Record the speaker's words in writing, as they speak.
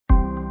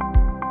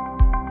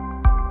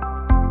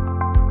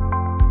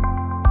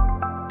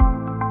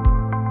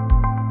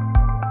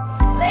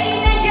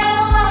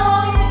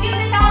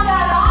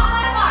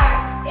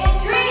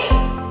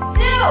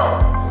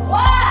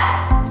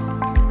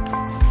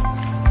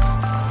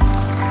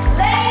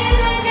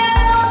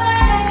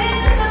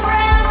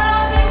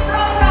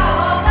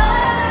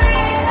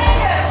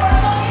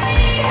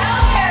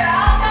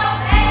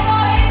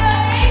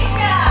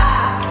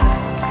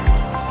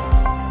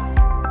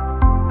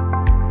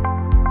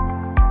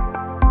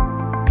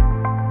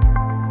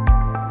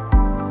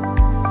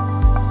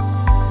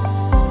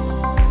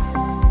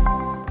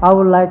I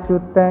would like to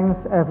thank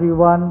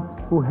everyone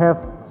who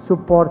have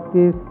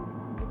supported,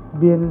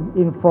 been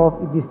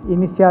involved in this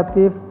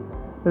initiative.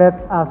 Let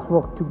us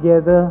work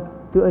together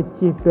to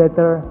achieve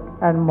better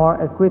and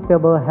more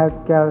equitable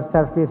healthcare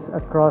service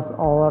across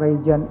all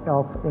regions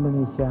of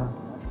Indonesia.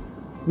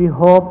 We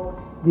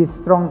hope this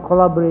strong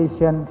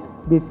collaboration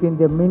between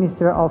the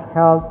Ministry of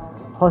Health,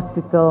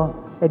 hospital,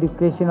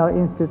 educational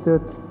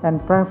institute, and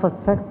private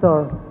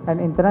sector and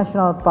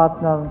international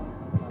partner,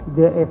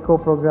 the ECHO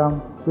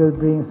program will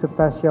bring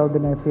substantial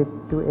benefit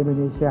to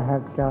Indonesia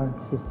healthcare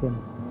system.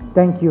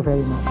 Thank you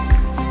very much.